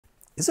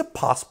Is it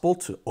possible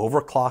to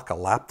overclock a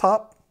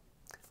laptop?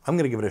 I'm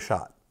going to give it a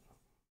shot.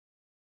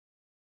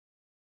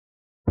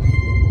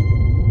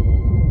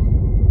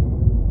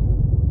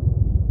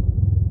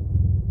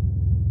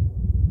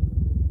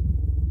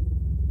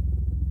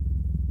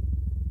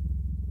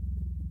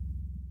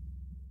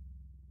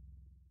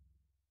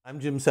 I'm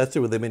Jim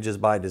Setzer with Images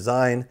by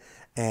Design,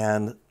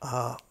 and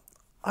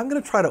I'm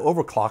going to try to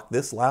overclock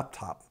this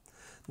laptop.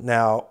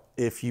 Now,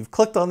 if you've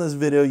clicked on this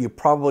video, you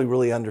probably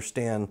really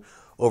understand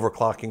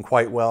overclocking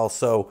quite well,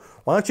 so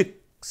why don't you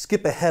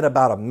skip ahead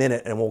about a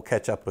minute and we'll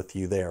catch up with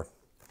you there.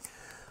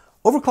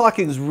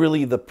 Overclocking is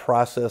really the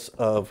process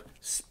of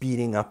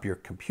speeding up your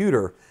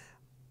computer.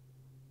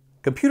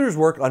 Computers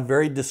work on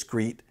very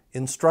discrete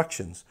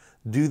instructions.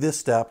 Do this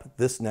step,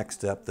 this next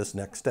step, this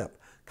next step.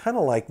 Kind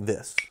of like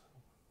this.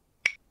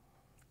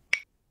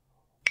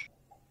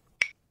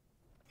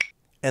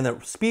 And the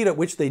speed at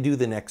which they do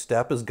the next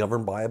step is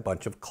governed by a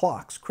bunch of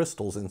clocks,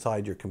 crystals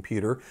inside your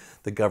computer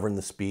that govern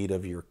the speed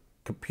of your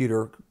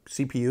computer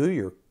CPU,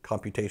 your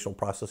computational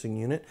processing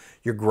unit,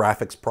 your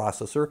graphics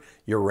processor,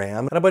 your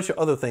RAM, and a bunch of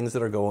other things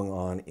that are going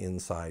on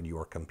inside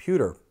your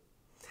computer.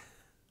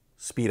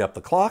 Speed up the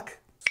clock,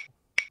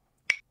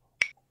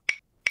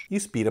 you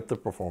speed up the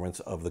performance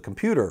of the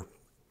computer.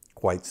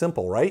 Quite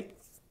simple, right?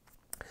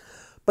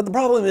 But the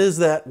problem is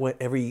that when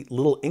every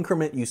little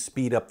increment you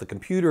speed up the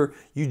computer,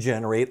 you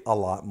generate a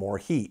lot more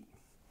heat.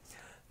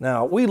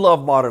 Now, we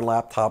love modern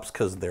laptops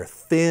because they're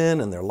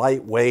thin and they're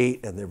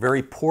lightweight and they're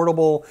very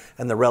portable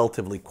and they're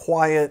relatively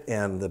quiet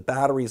and the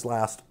batteries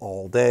last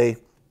all day.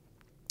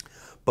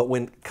 But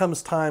when it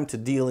comes time to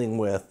dealing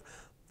with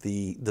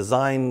the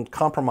design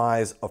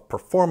compromise of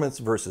performance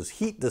versus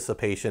heat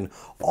dissipation,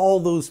 all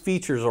those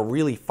features are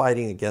really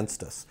fighting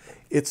against us.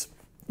 It's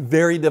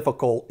very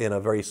difficult in a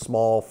very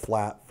small,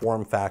 flat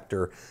form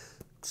factor,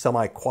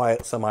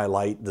 semi-quiet,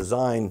 semi-light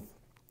design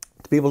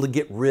to be able to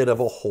get rid of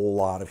a whole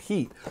lot of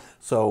heat.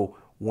 So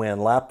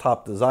when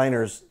laptop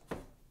designers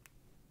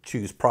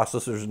choose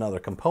processors and other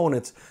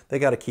components, they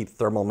got to keep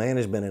thermal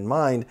management in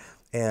mind.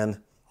 And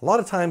a lot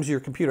of times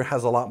your computer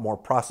has a lot more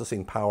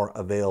processing power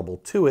available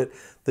to it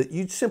that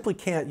you simply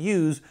can't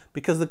use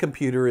because the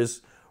computer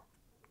is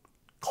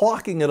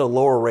clocking at a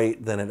lower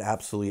rate than it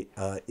absolutely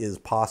is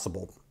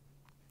possible.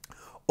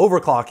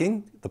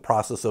 Overclocking, the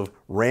process of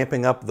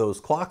ramping up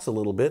those clocks a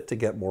little bit to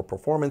get more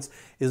performance,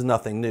 is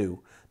nothing new.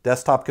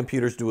 Desktop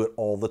computers do it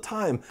all the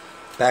time.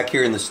 Back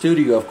here in the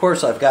studio, of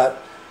course, I've got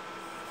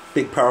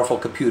big powerful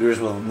computers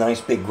with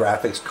nice big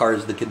graphics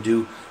cards that can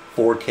do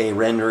 4K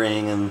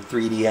rendering and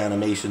 3D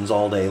animations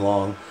all day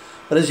long.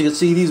 But as you can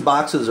see, these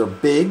boxes are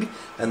big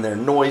and they're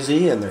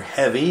noisy and they're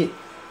heavy,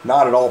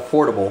 not at all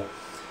portable.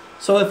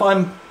 So if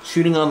I'm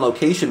shooting on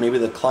location, maybe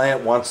the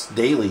client wants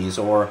dailies,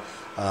 or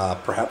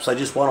perhaps I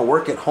just want to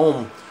work at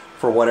home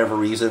for whatever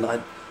reason.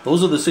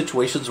 Those are the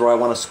situations where I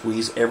want to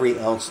squeeze every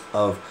ounce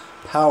of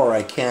power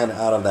I can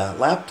out of that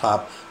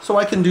laptop so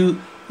I can do,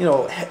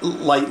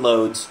 light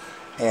loads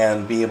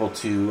and be able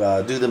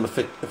to do them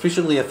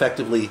efficiently,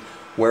 effectively,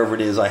 wherever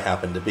it is I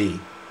happen to be.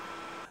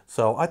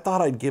 So I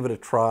thought I'd give it a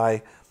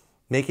try,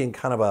 making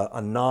kind of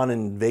a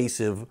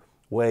non-invasive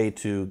way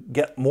to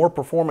get more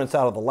performance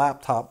out of the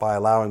laptop by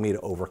allowing me to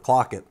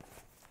overclock it.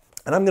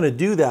 And I'm going to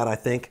do that, I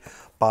think,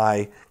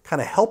 by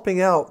kind of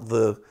helping out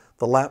the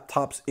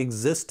laptop's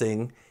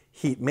existing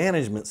heat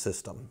management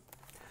system.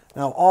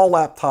 Now, all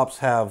laptops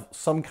have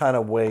some kind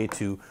of way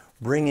to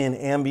bring in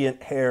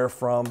ambient air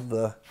from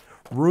the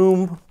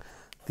room.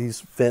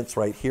 These vents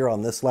right here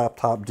on this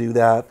laptop do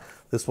that.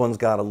 This one's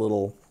got a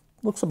little,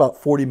 looks about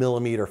 40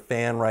 millimeter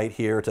fan right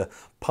here to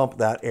pump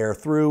that air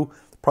through.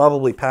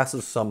 Probably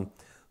passes some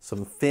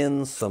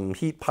fins, some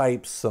heat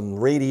pipes, some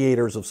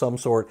radiators of some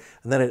sort,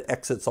 and then it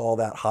exits all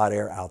that hot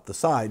air out the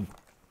side.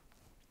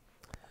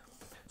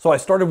 So I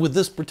started with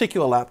this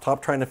particular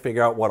laptop trying to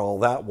figure out what all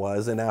that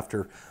was, and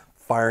after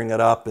firing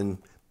it up and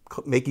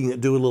making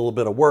it do a little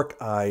bit of work,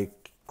 I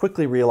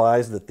quickly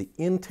realized that the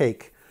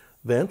intake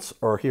vents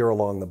are here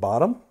along the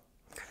bottom,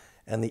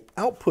 and the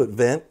output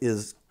vent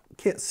is, you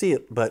can't see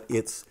it, but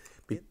it's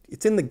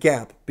in the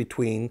gap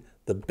between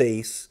the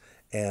base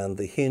and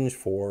the hinge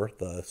for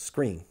the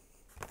screen.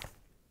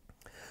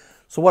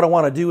 So what I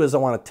want to do is I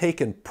want to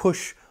take and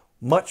push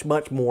much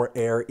more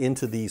air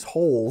into these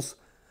holes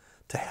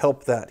to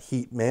help that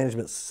heat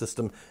management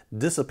system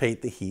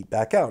dissipate the heat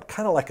back out,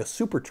 kind of like a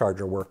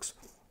supercharger works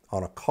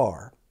on a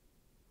car.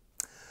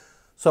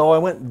 So I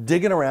went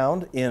digging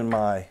around in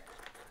my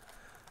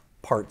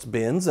parts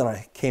bins and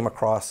I came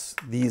across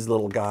these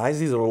little guys.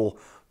 These are little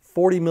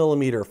 40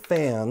 millimeter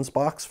fans,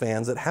 box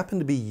fans that happen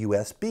to be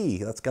USB.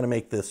 That's going to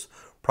make this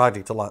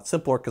project a lot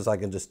simpler because I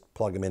can just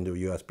plug them into a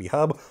USB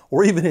hub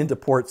or even into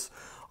ports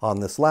on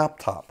this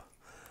laptop.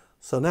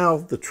 So now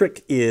the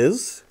trick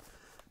is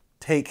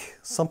take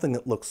something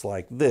that looks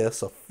like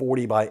this, a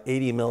 40 by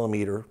 80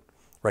 millimeter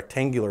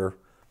rectangular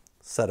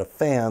set of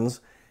fans,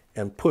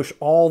 and push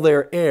all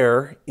their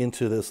air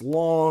into this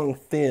long,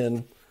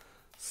 thin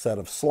set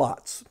of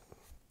slots.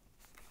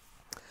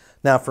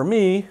 Now for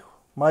me,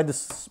 my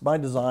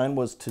design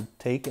was to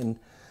take and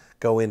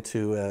go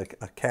into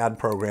a CAD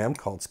program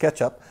called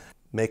SketchUp,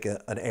 make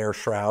an air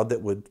shroud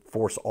that would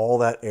force all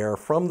that air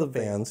from the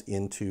fans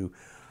into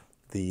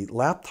the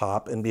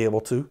laptop and be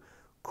able to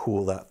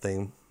cool that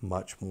thing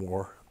much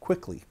more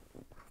quickly.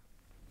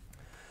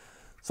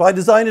 So I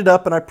designed it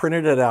up and I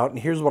printed it out, and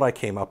here's what I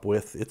came up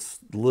with. It's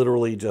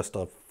literally just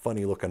a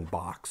funny looking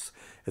box.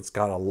 It's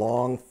got a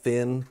long,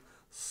 thin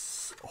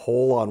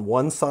hole on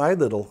one side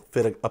that'll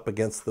fit up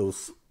against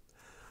those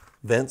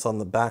vents on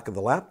the back of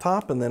the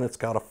laptop, and then it's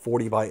got a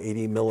 40 by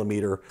 80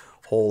 millimeter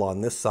hole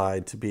on this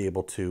side to be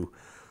able to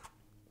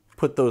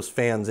put those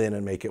fans in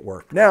and make it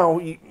work. Now,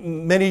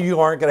 many of you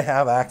aren't going to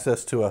have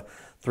access to a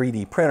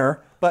 3D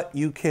printer, but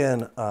you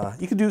can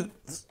do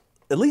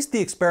at least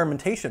the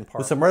experimentation part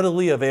with some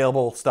readily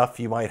available stuff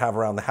you might have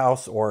around the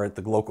house or at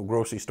the local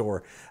grocery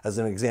store. As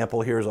an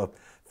example, here's a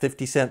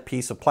 50-cent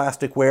piece of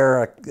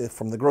plasticware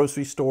from the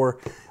grocery store.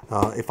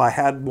 If I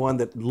had one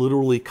that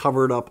literally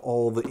covered up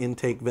all the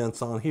intake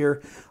vents on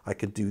here, I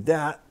could do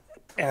that.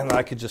 And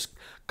I could just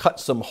cut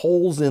some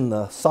holes in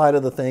the side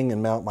of the thing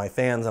and mount my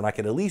fans, and I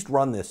could at least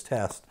run this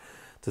test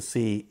to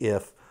see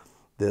if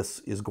this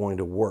is going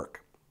to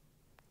work.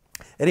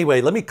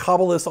 Anyway, let me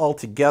cobble this all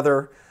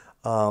together,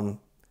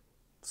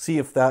 see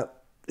if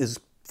that is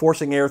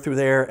forcing air through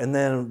there, and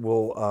then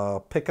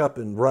we'll pick up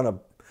and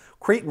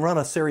create and run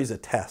a series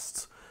of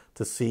tests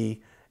to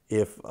see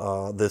if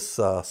this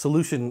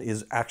solution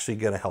is actually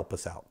going to help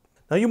us out.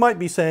 Now you might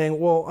be saying,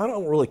 well, I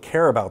don't really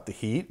care about the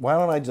heat. Why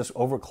don't I just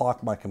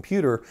overclock my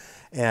computer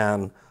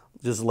and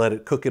just let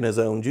it cook in its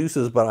own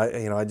juices? But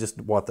I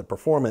just want the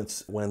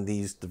performance. When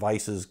these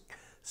devices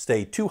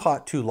stay too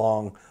hot too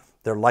long,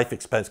 their life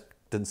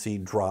expectancy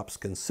drops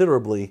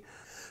considerably.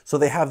 So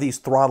they have these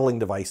throttling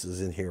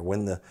devices in here.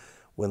 When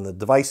the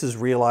devices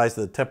realize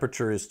the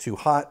temperature is too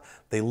hot,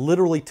 they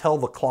literally tell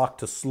the clock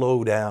to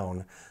slow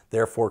down,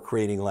 therefore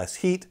creating less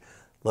heat,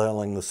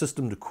 allowing the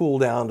system to cool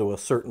down to a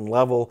certain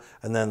level,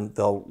 and then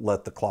they'll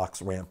let the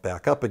clocks ramp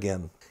back up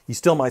again. You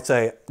still might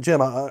say,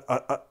 Jim,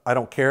 I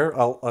don't care.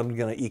 I'm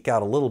going to eke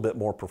out a little bit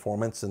more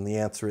performance. And the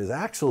answer is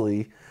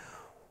actually,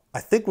 I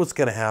think what's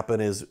going to happen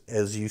is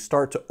as you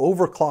start to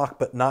overclock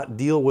but not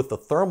deal with the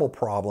thermal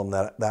problem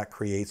that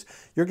creates,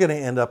 you're going to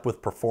end up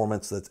with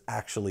performance that's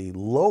actually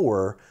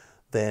lower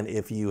than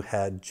if you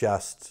had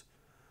just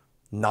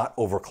not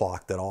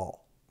overclocked at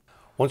all.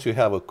 Once you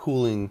have a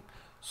cooling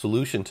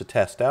solution to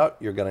test out,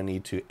 you're going to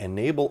need to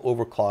enable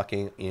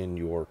overclocking in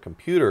your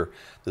computer.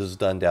 This is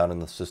done down in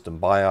the system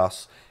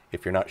BIOS.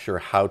 If you're not sure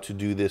how to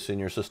do this in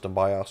your system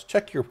BIOS,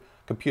 check your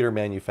computer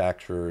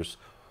manufacturer's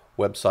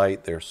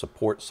website, their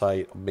support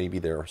site, maybe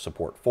their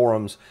support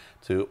forums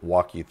to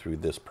walk you through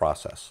this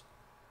process.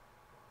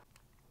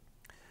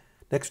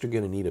 Next, you're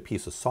going to need a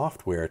piece of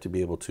software to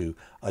be able to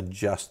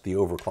adjust the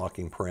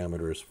overclocking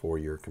parameters for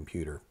your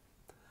computer.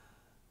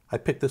 I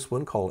picked this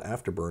one called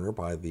Afterburner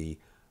by the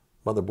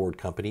motherboard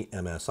company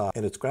MSI,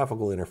 and its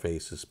graphical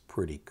interface is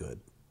pretty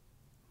good.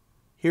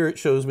 Here it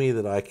shows me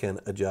that I can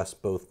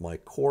adjust both my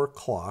core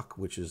clock,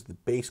 which is the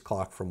base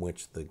clock from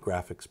which the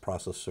graphics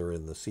processor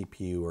and the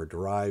CPU are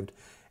derived,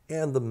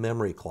 and the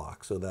memory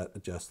clock, so that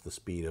adjusts the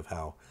speed of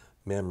how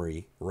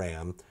memory,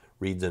 RAM,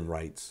 reads and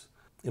writes.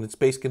 In its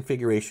base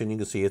configuration, you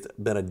can see it's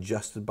been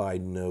adjusted by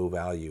no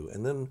value.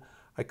 And then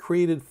I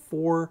created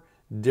 4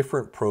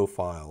 different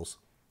profiles,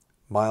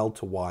 mild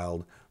to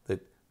wild,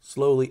 that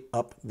slowly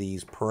up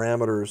these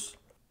parameters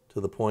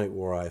to the point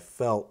where I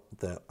felt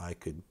that I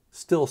could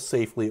still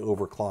safely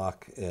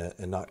overclock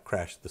and not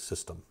crash the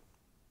system.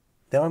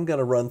 Now I'm going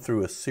to run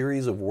through a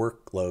series of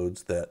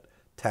workloads that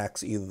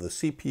tax either the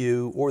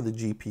CPU or the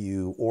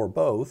GPU or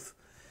both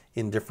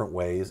in different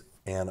ways,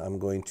 and I'm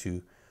going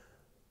to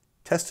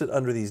test it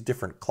under these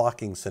different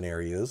clocking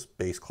scenarios,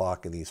 base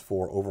clock and these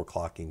 4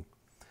 overclocking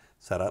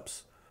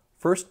setups.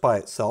 First by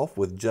itself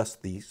with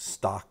just the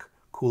stock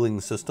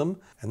cooling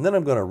system, and then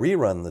I'm going to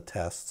rerun the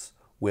tests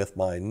with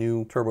my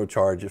new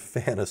turbocharged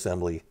fan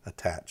assembly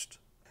attached.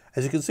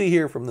 As you can see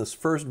here from this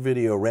first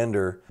video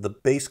render, the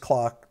base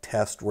clock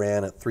test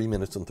ran at 3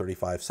 minutes and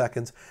 35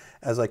 seconds.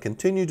 As I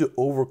continued to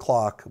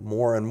overclock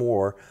more and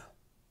more,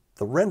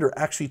 the render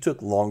actually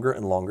took longer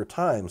and longer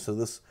time. So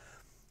this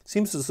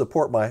seems to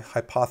support my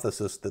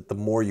hypothesis that the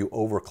more you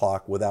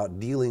overclock without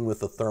dealing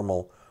with the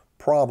thermal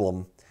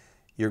problem,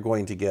 you're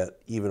going to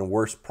get even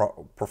worse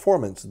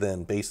performance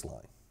than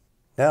baseline.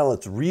 Now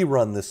let's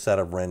rerun this set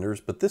of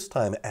renders, but this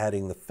time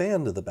adding the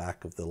fan to the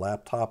back of the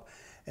laptop.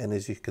 And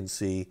as you can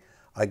see,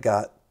 I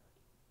got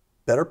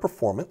better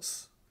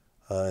performance.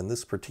 In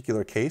this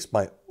particular case,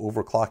 my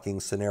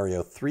overclocking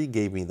scenario 3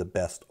 gave me the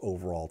best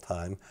overall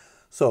time.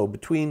 So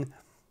between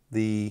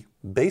the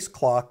base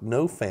clock,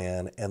 no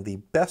fan, and the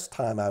best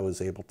time I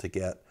was able to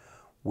get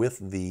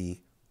with the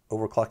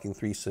overclocking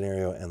 3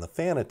 scenario and the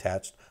fan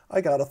attached,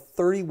 I got a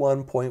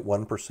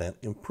 31.1%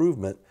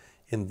 improvement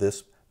in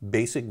this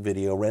basic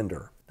video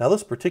render. Now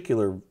this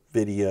particular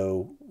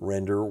video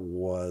render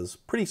was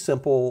pretty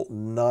simple,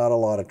 not a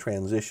lot of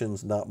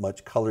transitions, not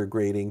much color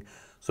grading,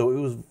 so it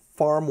was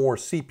far more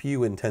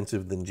CPU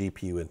intensive than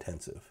GPU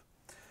intensive.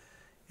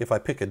 If I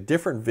pick a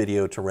different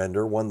video to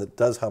render, one that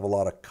does have a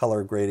lot of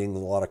color grading, a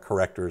lot of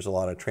correctors, a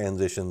lot of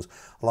transitions,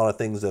 a lot of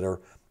things that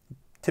are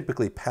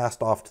typically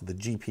passed off to the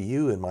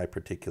GPU in my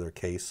particular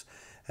case,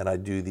 and I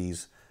do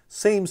these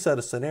same set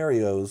of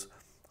scenarios,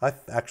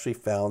 I've actually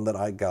found that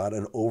I got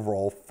an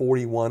overall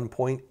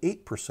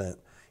 41.8%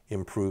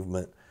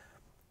 improvement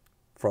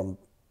from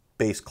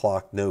base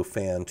clock, no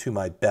fan to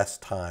my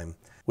best time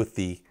with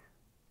the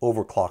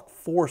overclock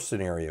 4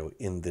 scenario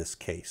in this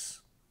case.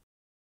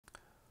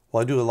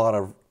 While I do a lot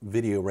of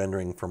video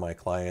rendering for my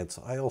clients,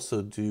 I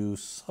also do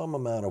some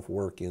amount of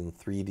work in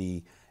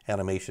 3D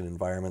animation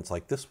environments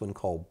like this one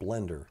called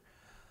Blender.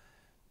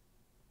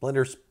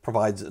 Blender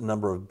provides a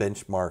number of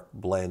benchmark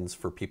blends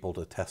for people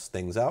to test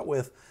things out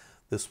with.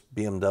 This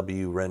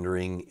BMW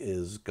rendering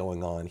is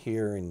going on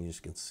here, and you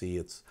can see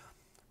it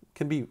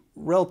can be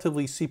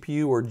relatively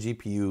CPU or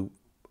GPU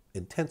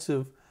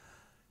intensive.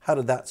 How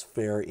did that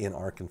fare in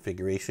our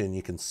configuration?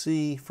 You can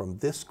see from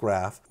this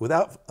graph,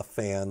 without a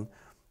fan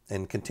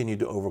and continued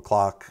to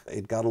overclock,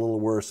 it got a little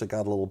worse, it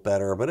got a little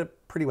better, but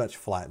it pretty much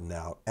flattened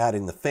out.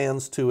 Adding the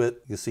fans to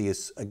it, you see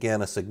it's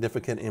again a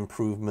significant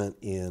improvement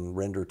in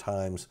render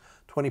times,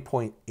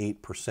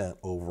 20.8%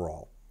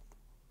 overall.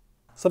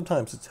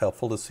 Sometimes it's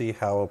helpful to see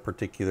how a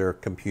particular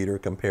computer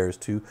compares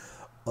to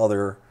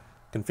other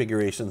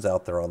configurations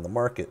out there on the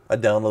market. I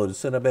downloaded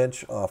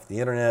Cinebench off the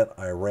internet.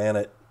 I ran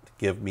it to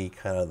give me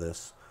kind of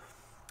this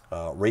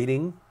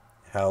rating,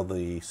 how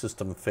the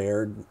system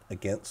fared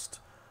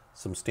against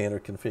some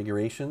standard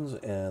configurations,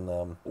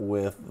 and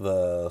with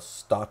the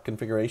stock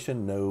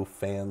configuration, no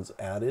fans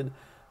added,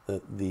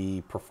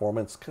 the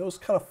performance was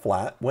kind of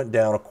flat. Went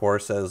down, of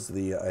course, as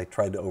I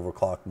tried to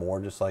overclock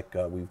more, just like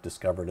we've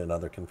discovered in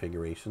other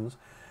configurations.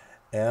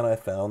 And I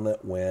found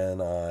that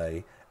when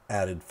I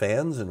added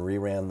fans and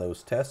reran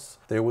those tests,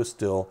 there was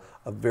still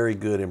a very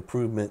good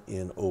improvement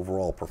in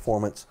overall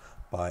performance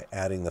by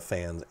adding the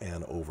fans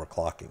and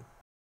overclocking.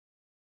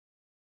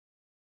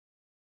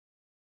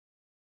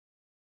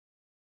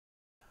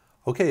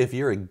 Okay, if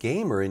you're a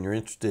gamer and you're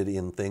interested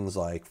in things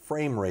like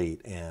frame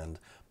rate and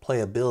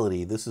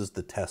playability, this is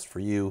the test for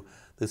you.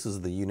 This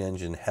is the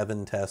Unengine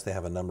Heaven test. They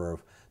have a number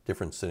of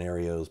different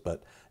scenarios,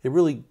 but it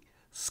really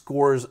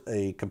scores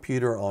a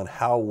computer on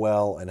how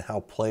well and how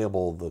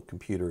playable the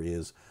computer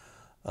is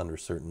under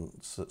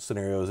certain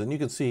scenarios. And you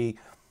can see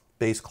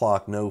base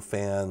clock, no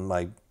fan.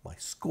 My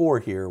score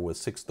here was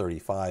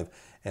 635,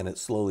 and it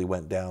slowly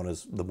went down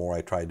as the more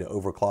I tried to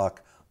overclock.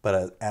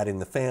 But adding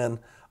the fan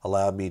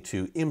allowed me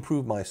to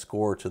improve my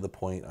score to the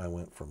point I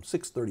went from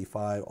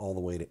 635 all the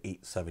way to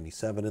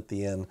 877 at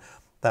the end.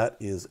 That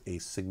is a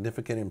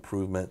significant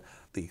improvement.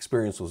 The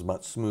experience was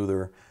much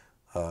smoother.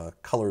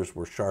 Colors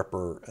were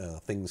sharper.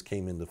 Things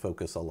came into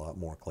focus a lot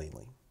more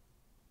cleanly.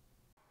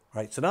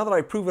 All right, so now that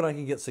I've proven I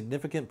can get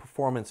significant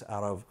performance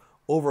out of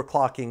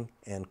overclocking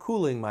and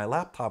cooling my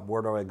laptop,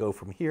 where do I go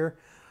from here?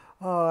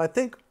 I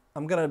think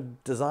I'm going to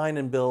design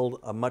and build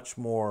a much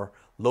more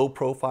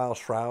low-profile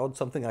shroud,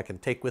 something I can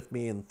take with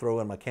me and throw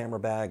in my camera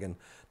bag and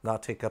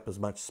not take up as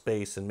much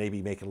space, and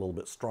maybe make it a little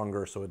bit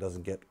stronger so it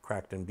doesn't get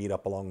cracked and beat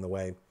up along the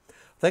way.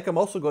 I think I'm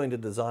also going to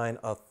design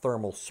a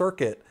thermal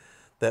circuit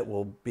that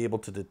will be able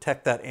to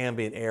detect that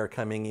ambient air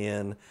coming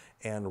in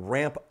and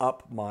ramp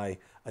up my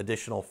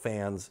additional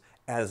fans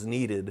as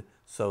needed,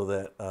 so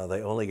that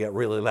they only get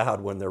really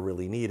loud when they're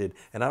really needed,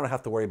 and I don't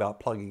have to worry about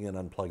plugging and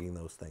unplugging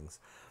those things.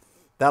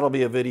 That'll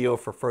be a video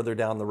for further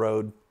down the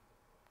road.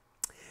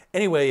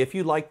 Anyway, if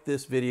you liked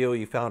this video,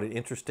 you found it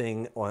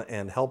interesting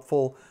and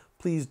helpful,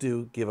 please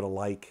do give it a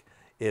like.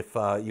 If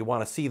you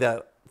want to see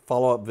that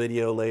follow-up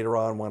video later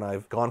on when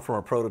I've gone from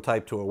a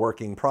prototype to a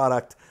working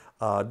product,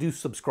 do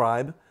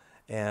subscribe,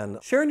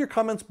 and share in your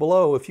comments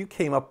below if you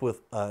came up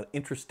with an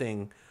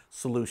interesting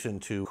solution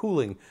to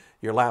cooling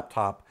your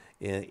laptop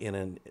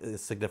in a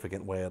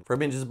significant way. For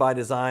Images by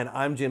Design,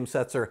 I'm Jim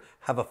Setzer.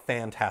 Have a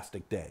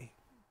fantastic day.